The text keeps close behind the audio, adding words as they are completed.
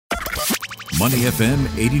Money FM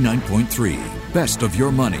 89.3. Best of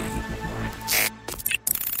your money.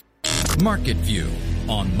 Market View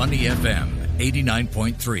on Money FM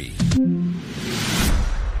 89.3.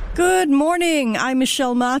 Good morning. I'm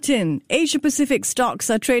Michelle Martin. Asia Pacific stocks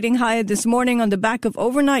are trading higher this morning on the back of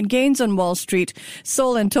overnight gains on Wall Street.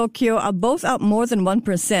 Seoul and Tokyo are both up more than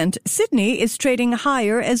 1%. Sydney is trading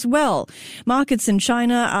higher as well. Markets in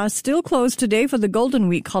China are still closed today for the Golden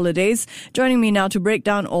Week holidays. Joining me now to break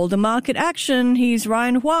down all the market action, he's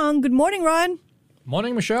Ryan Huang. Good morning, Ryan.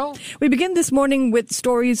 Morning, Michelle. We begin this morning with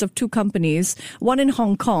stories of two companies, one in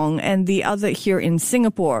Hong Kong and the other here in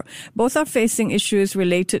Singapore. Both are facing issues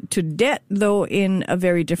related to debt, though in a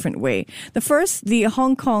very different way. The first, the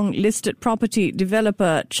Hong Kong listed property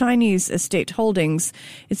developer Chinese Estate Holdings,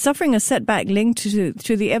 is suffering a setback linked to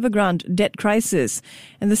the Evergrande debt crisis.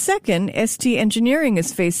 And the second, ST Engineering,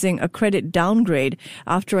 is facing a credit downgrade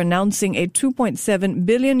after announcing a $2.7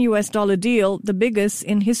 billion deal, the biggest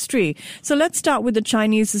in history. So let's start with the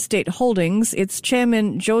Chinese Estate Holdings. Its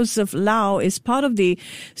chairman, Joseph Lau, is part of the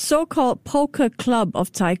so-called Poker Club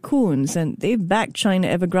of Tycoons, and they've backed China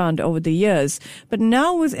Evergrande over the years. But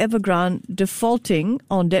now with Evergrande defaulting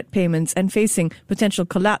on debt payments and facing potential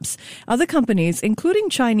collapse, other companies, including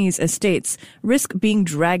Chinese estates, risk being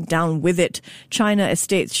dragged down with it. China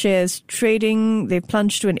Estates shares trading, they've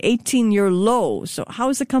plunged to an 18-year low. So how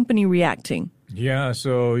is the company reacting? Yeah,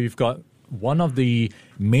 so you've got one of the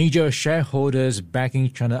major shareholders backing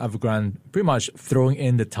China Evergrande pretty much throwing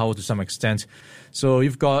in the towel to some extent. So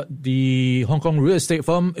you've got the Hong Kong real estate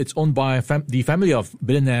firm. It's owned by the family of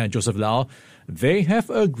billionaire Joseph Lau. They have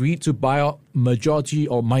agreed to buy out majority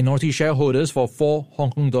or minority shareholders for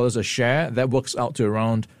 $4 a share. That works out to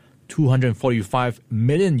around $245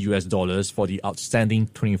 million for the outstanding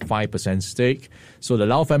 25% stake. So the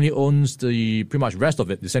Lau family owns the pretty much rest of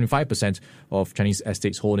it, the 75% of Chinese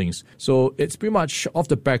Estates Holdings. So it's pretty much off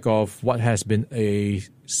the back of what has been a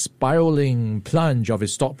spiraling plunge of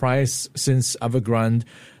its stock price since Evergrande.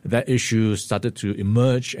 That issue started to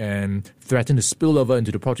emerge and threaten to spill over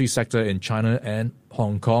into the property sector in China and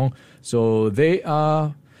Hong Kong. So they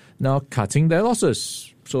are now cutting their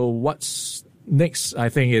losses. So what's next, I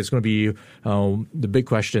think, is going to be the big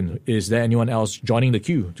question. Is there anyone else joining the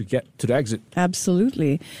queue to get to the exit?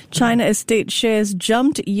 Absolutely. China Estate shares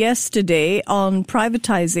jumped yesterday on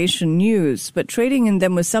privatization news, but trading in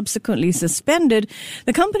them was subsequently suspended.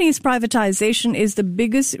 The company's privatization is the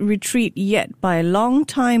biggest retreat yet by a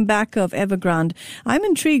long-time backer of Evergrande. I'm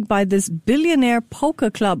intrigued by this billionaire poker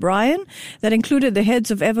club, Ryan, that included the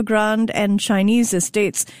heads of Evergrande and Chinese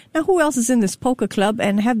estates. Now, who else is in this poker club,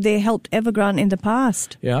 and have they helped Evergrande in the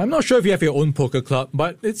past? Yeah, I'm not sure if you have your own poker club,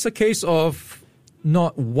 but it's a case of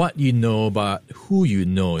not what you know, but who you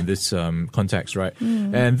know in this context, right?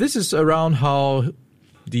 And this is around how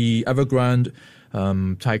the Evergrande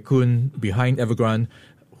tycoon behind Evergrande,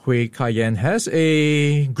 Hui Kai-yan, has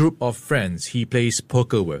a group of friends he plays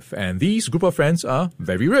poker with. And these group of friends are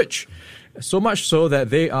very rich. So much so that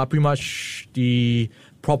they are pretty much the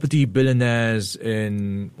property billionaires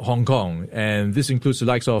in Hong Kong. And this includes the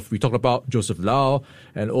likes of, we talked about Joseph Lau,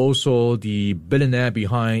 and also the billionaire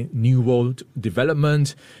behind New World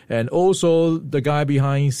Development, and also the guy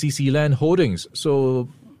behind CC Land Holdings. So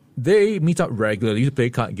they meet up regularly to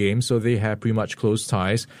play card games, so they have pretty much close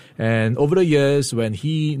ties. And over the years, when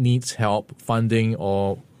he needs help, funding,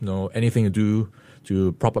 or anything to do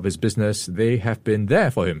to prop up his business, they have been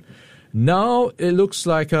there for him. Now it looks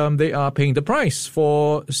like they are paying the price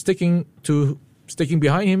for sticking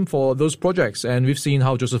behind him for those projects. And we've seen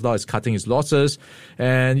how Joseph Lau is cutting his losses.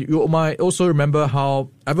 And you might also remember how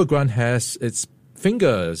Evergrande has its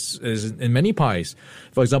fingers in many pies.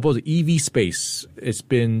 For example, the EV space. It's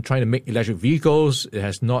been trying to make electric vehicles. It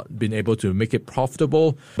has not been able to make it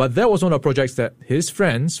profitable. But that was one of the projects that his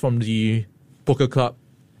friends from the poker club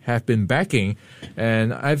have been backing.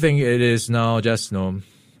 And I think it is now just,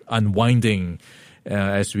 unwinding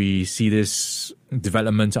as we see this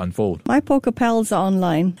development unfold. My poker pals are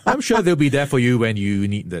online. I'm sure they'll be there for you when you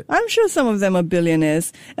need it. I'm sure some of them are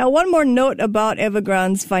billionaires. Now, one more note about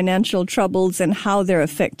Evergrande's financial troubles and how they're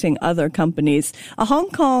affecting other companies. A Hong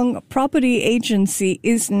Kong property agency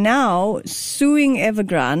is now suing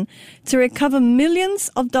Evergrande to recover millions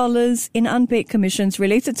of dollars in unpaid commissions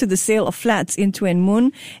related to the sale of flats in Tuen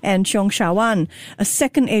Mun and Cheung Sha Wan. A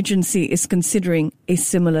second agency is considering a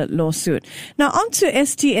similar lawsuit. Now, on to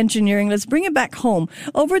ST Engineering. Let's bring it back home.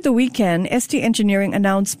 Over the weekend, ST Engineering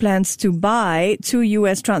announced plans to buy two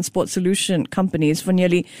U.S. transport solution companies for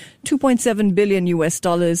nearly $2.7 billion US.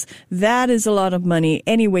 That is a lot of money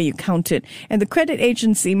any way you count it. And the credit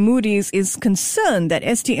agency Moody's is concerned that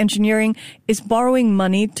ST Engineering is borrowing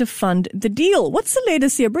money to fund the deal. What's the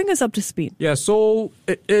latest here? Bring us up to speed. Yeah, so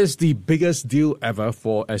it is the biggest deal ever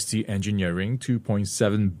for ST Engineering,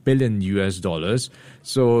 $2.7 billion US.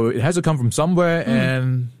 So it has to come from somewhere,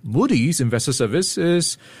 and Moody's Investor Service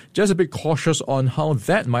is just a bit cautious on how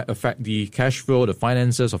that might affect the cash flow, the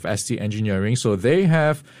finances of ST Engineering. So they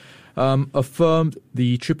have affirmed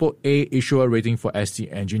the AAA issuer rating for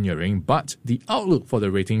ST Engineering, but the outlook for the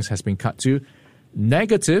ratings has been cut to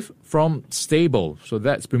negative from stable. So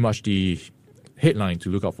that's pretty much the headline to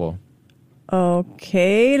look out for.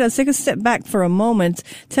 Okay, let's take a step back for a moment.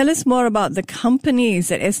 Tell us more about the companies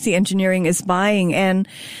that ST Engineering is buying. And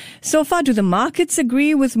so far, do the markets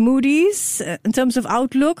agree with Moody's in terms of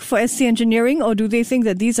outlook for ST Engineering, or do they think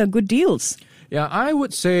that these are good deals? Yeah, I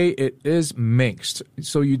would say it is mixed.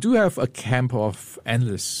 So you do have a camp of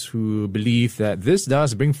analysts who believe that this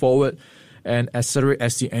does bring forward and accelerate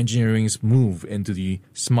ST Engineering's move into the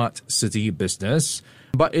smart city business.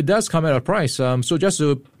 But it does come at a price. So just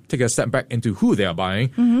to take a step back into who they are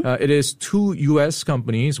buying, it is two U.S.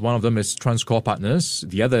 companies. One of them is TransCore Partners.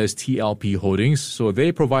 The other is TLP Holdings. So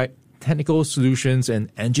they provide technical solutions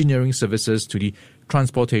and engineering services to the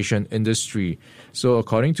transportation industry. So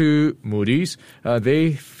according to Moody's,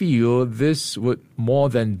 they feel this would more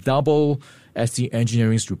than double ST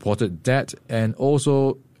Engineering's reported debt and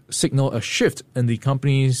also signal a shift in the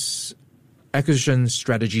company's acquisition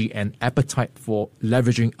strategy and appetite for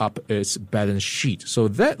leveraging up its balance sheet. So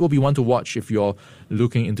that will be one to watch if you're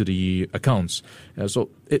looking into the accounts. So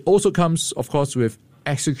it also comes, of course, with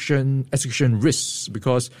execution risks,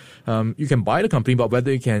 because you can buy the company, but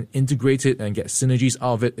whether you can integrate it and get synergies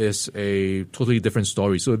out of it is a totally different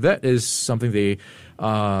story. So that is something they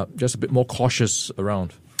are just a bit more cautious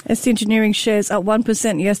around. ST Engineering shares up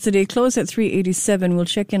 1% yesterday, closed at 387. We'll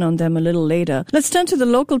check in on them a little later. Let's turn to the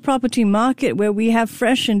local property market, where we have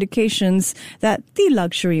fresh indications that the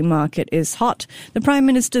luxury market is hot. The Prime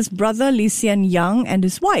Minister's brother, Lee Hsien Yang, and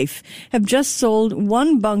his wife have just sold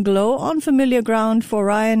one bungalow on familiar ground for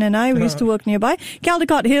Ryan and I. We used to work nearby,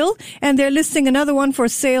 Caldecott Hill, and they're listing another one for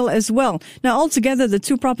sale as well. Now, altogether, the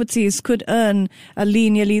two properties could earn Lee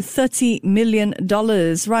nearly $30 million.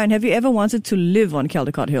 Ryan, have you ever wanted to live on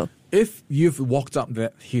Caldecott Hill? If you've walked up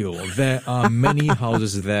that hill, there are many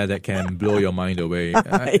houses there that can blow your mind away.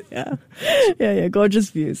 Yeah,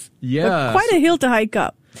 gorgeous views. Yeah. But quite a hill to hike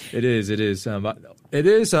up. It is. But it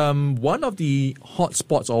is one of the hot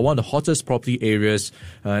spots, or one of the hottest property areas.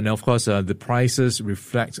 And of course, the prices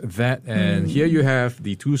reflect that. And here you have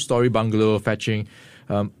the two-story bungalow fetching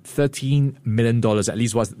 $13 million, at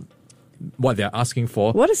least what they're asking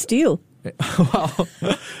for. What a steal.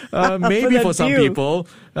 Well, maybe for some people.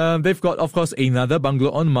 They've got, of course, another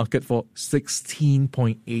bungalow on the market for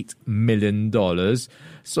 $16.8 million.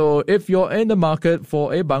 So if you're in the market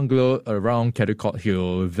for a bungalow around Caldecott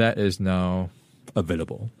Hill, that is now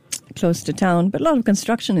available. Close to town, but a lot of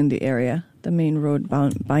construction in the area. The main road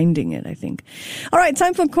binding it, I think. All right,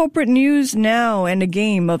 time for corporate news now and a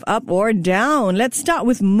game of up or down. Let's start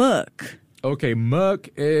with Merck. Okay, Merck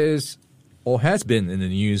is, or has been, in the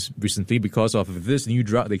news recently because of this new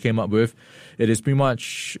drug they came up with. It is pretty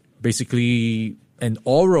much basically an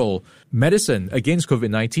oral medicine against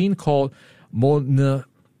COVID-19 called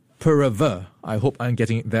Molnupiravir. I hope I'm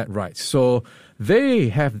getting that right. So they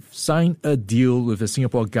have signed a deal with the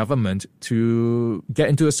Singapore government to get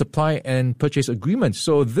into a supply and purchase agreement.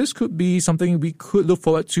 So this could be something we could look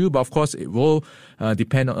forward to, but of course it will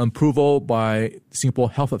depend on approval by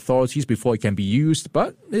Singapore health authorities before it can be used.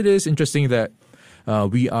 But it is interesting that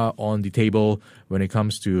we are on the table when it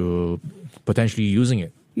comes to potentially using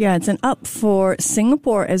it. Yeah, it's an up for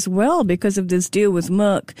Singapore as well because of this deal with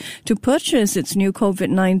Merck to purchase its new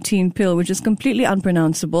COVID-19 pill, which is completely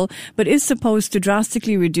unpronounceable, but is supposed to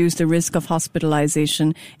drastically reduce the risk of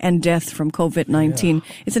hospitalization and death from COVID-19.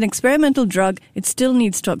 Yeah. It's an experimental drug. It still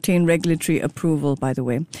needs to obtain regulatory approval, by the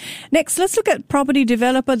way. Next, let's look at property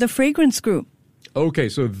developer The Fragrance Group. Okay,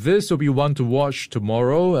 so this will be one to watch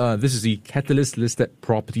tomorrow. This is the Catalyst-listed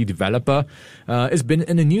property developer. It's been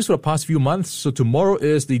in the news for the past few months, so tomorrow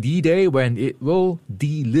is the D-Day when it will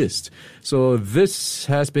delist. So this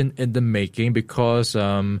has been in the making because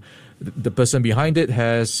the person behind it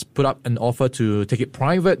has put up an offer to take it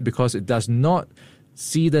private because it does not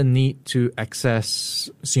see the need to access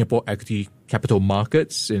Singapore equity capital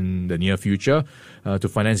markets in the near future to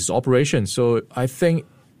finance its operations. So I think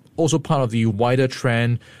also part of the wider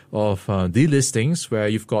trend of delistings, where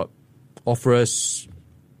you've got offerers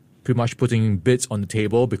pretty much putting bids on the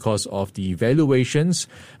table because of the valuations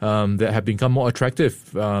that have become more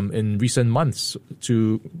attractive in recent months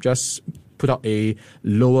to just put out a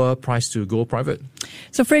lower price to go private.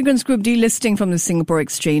 So Fragrance Group delisting from the Singapore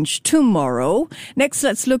Exchange tomorrow. Next,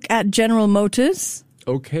 let's look at General Motors.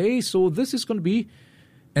 Okay, so this is going to be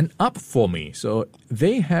an up for me. So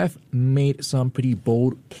they have made some pretty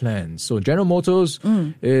bold plans. So General Motors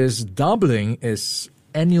is doubling its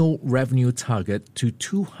annual revenue target to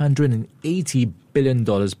 $280 billion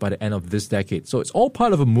by the end of this decade. So it's all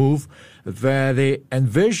part of a move where they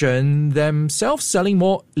envision themselves selling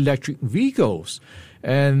more electric vehicles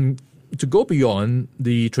and to go beyond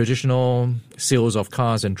the traditional sales of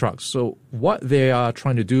cars and trucks. So what they are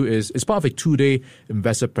trying to do is, it's part of a 2-day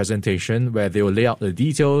investor presentation where they will lay out the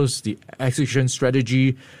details, the execution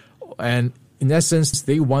strategy, and in essence,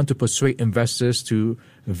 they want to persuade investors to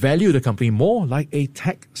value the company more like a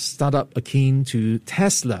tech startup akin to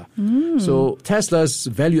Tesla. So Tesla's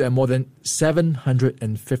valued at more than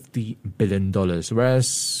 $750 billion,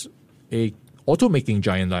 whereas a automaking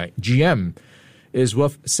giant like GM is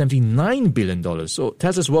worth $79 billion. So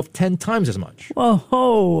Tesla's worth 10 times as much.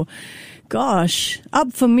 Whoa. Gosh,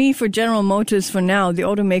 up for me for General Motors for now. The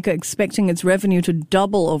automaker expecting its revenue to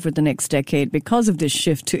double over the next decade because of this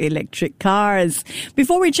shift to electric cars.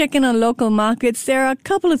 Before we check in on local markets, there are a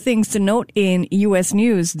couple of things to note in U.S.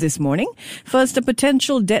 news this morning. First, a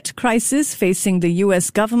potential debt crisis facing the U.S.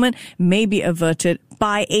 government may be averted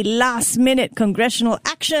by a last-minute congressional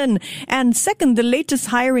action. And second, the latest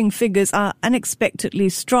hiring figures are unexpectedly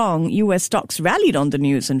strong. U.S. stocks rallied on the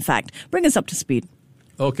news, in fact. Bring us up to speed.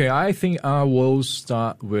 Okay, I think I will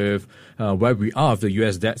start with where we are of the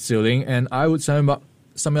U.S. debt ceiling, and I would sum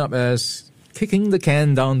it up as kicking the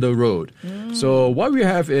can down the road. So what we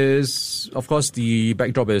have is, of course, the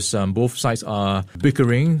backdrop is both sides are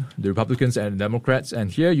bickering, the Republicans and the Democrats,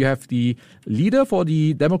 and here you have the leader for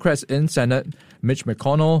the Democrats in Senate, Mitch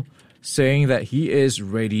McConnell, saying that he is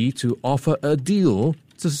ready to offer a deal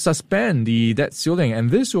to suspend the debt ceiling,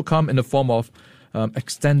 and this will come in the form of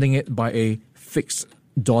extending it by a fixed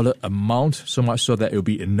dollar amount, so much so that it will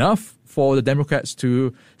be enough for the Democrats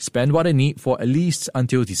to spend what they need for at least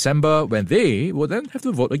until December, when they will then have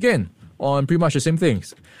to vote again on pretty much the same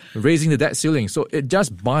things, raising the debt ceiling. So it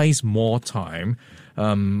just buys more time,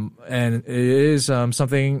 and it is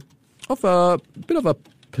something of a bit of a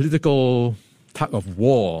political tug of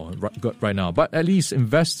war right now. But at least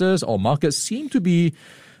investors or markets seem to be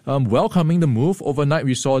welcoming the move. Overnight,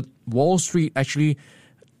 we saw Wall Street actually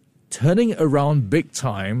turning around big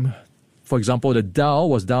time. For example, the Dow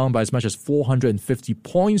was down by as much as 450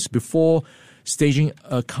 points before staging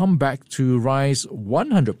a comeback to rise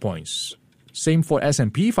 100 points. Same for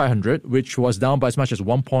S&P 500, which was down by as much as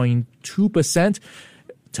 1.2%,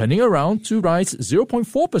 turning around to rise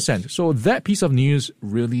 0.4%. So that piece of news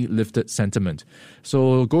really lifted sentiment.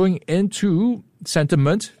 So going into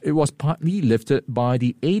sentiment, it was partly lifted by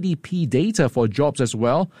the ADP data for jobs as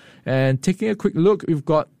well. And taking a quick look, we've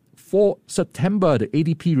got for September, the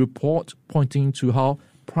ADP report pointing to how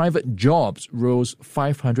private jobs rose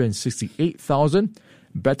 568,000,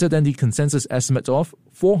 better than the consensus estimate of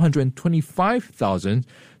 425,000.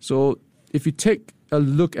 So if you take a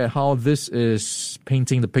look at how this is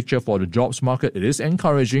painting the picture for the jobs market, it is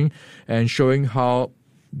encouraging and showing how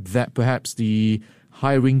that perhaps the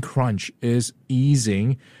hiring crunch is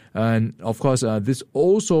easing. And of course, this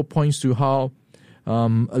also points to how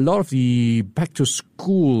a lot of the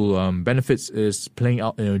back-to-school benefits is playing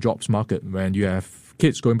out in the jobs market. When you have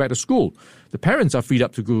kids going back to school, the parents are freed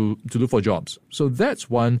up to go to look for jobs. So that's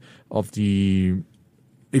one of the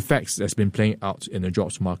effects that's been playing out in the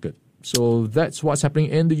jobs market. So that's what's happening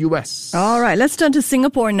in the US. All right, let's turn to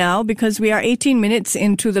Singapore now because we are 18 minutes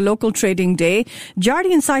into the local trading day.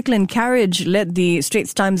 Jardine Cycle and Carriage led the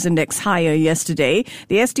Straits Times Index higher yesterday.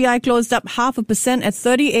 The STI closed up 0.5% at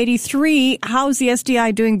 30.83. How's the STI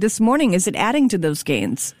doing this morning? Is it adding to those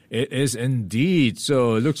gains? It is indeed.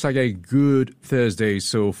 So it looks like a good Thursday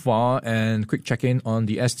so far. And quick check-in on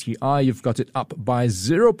the STI. You've got it up by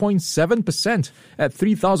 0.7% at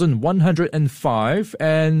 3,105.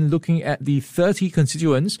 And looking at the 30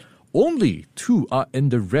 constituents, only 2 are in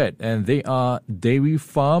the red, and they are Dairy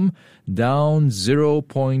Farm, down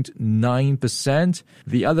 0.9%.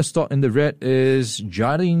 The other stock in the red is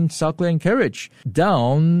Jardine Cycle and Carriage,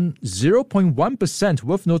 down 0.1%.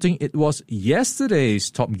 Worth noting, it was yesterday's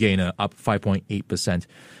top gainer, up 5.8%.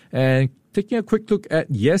 And Taking a quick look at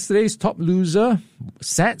yesterday's top loser,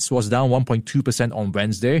 SATS was down 1.2% on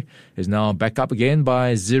Wednesday. Is now back up again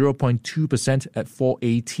by 0.2% at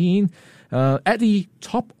 418. At the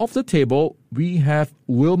top of the table, we have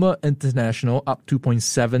Wilmer International up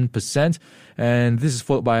 2.7%, and this is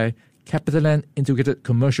followed by CapitaLand Integrated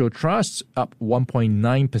Commercial Trust up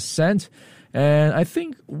 1.9%. And I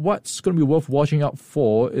think what's going to be worth watching out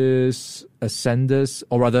for is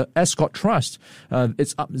Ascott Trust.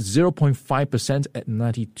 It's up 0.5% at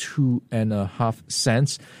 92.5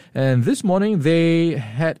 cents. And this morning they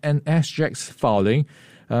had an SGX filing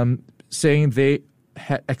saying they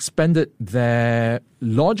had expanded their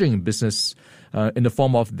lodging business in the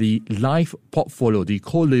form of the Life portfolio, the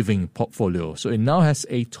co-living portfolio. So it now has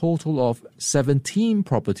a total of 17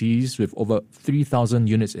 properties with over 3,000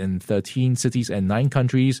 units in 13 cities and 9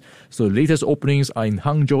 countries. So the latest openings are in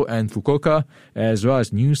Hangzhou and Fukuoka, as well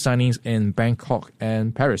as new signings in Bangkok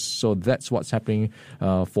and Paris. So that's what's happening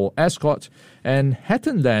for Ascott. And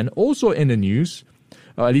Hatton Land, also in the news,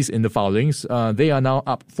 at least in the filings, they are now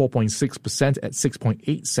up 4.6% at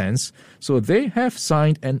 6.8 cents. So they have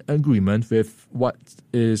signed an agreement with what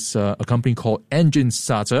is a company called Engine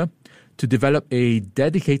Starter to develop a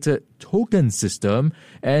dedicated token system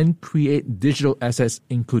and create digital assets,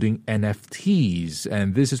 including NFTs.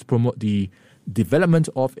 And this is to promote the development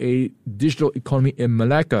of a digital economy in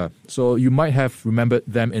Malacca. So you might have remembered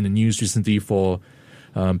them in the news recently for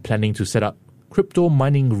planning to set up crypto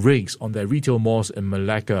mining rigs on their retail malls in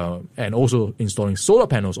Malacca and also installing solar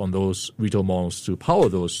panels on those retail malls to power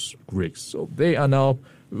those rigs. So they are now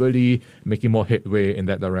really making more headway in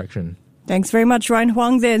that direction. Thanks very much, Ryan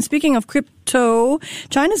Huang there. And speaking of crypto,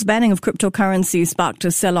 China's banning of cryptocurrency sparked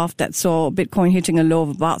a sell-off that saw Bitcoin hitting a low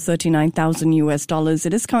of about $39,000.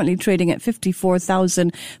 It is currently trading at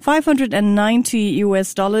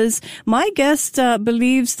 $54,590. My guest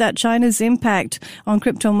believes that China's impact on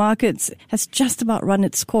crypto markets has just about run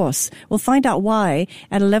its course. We'll find out why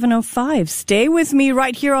at 11:05. Stay with me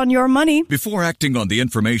right here on Your Money. Before acting on the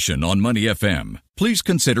information on Money FM, please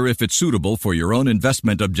consider if it's suitable for your own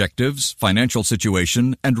investment objectives, financial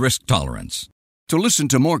situation, and risk tolerance. To listen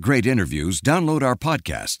to more great interviews, download our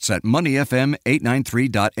podcasts at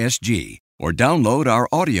moneyfm893.sg or download our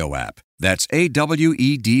audio app. That's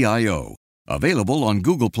AWEDIO. Available on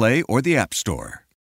Google Play or the App Store.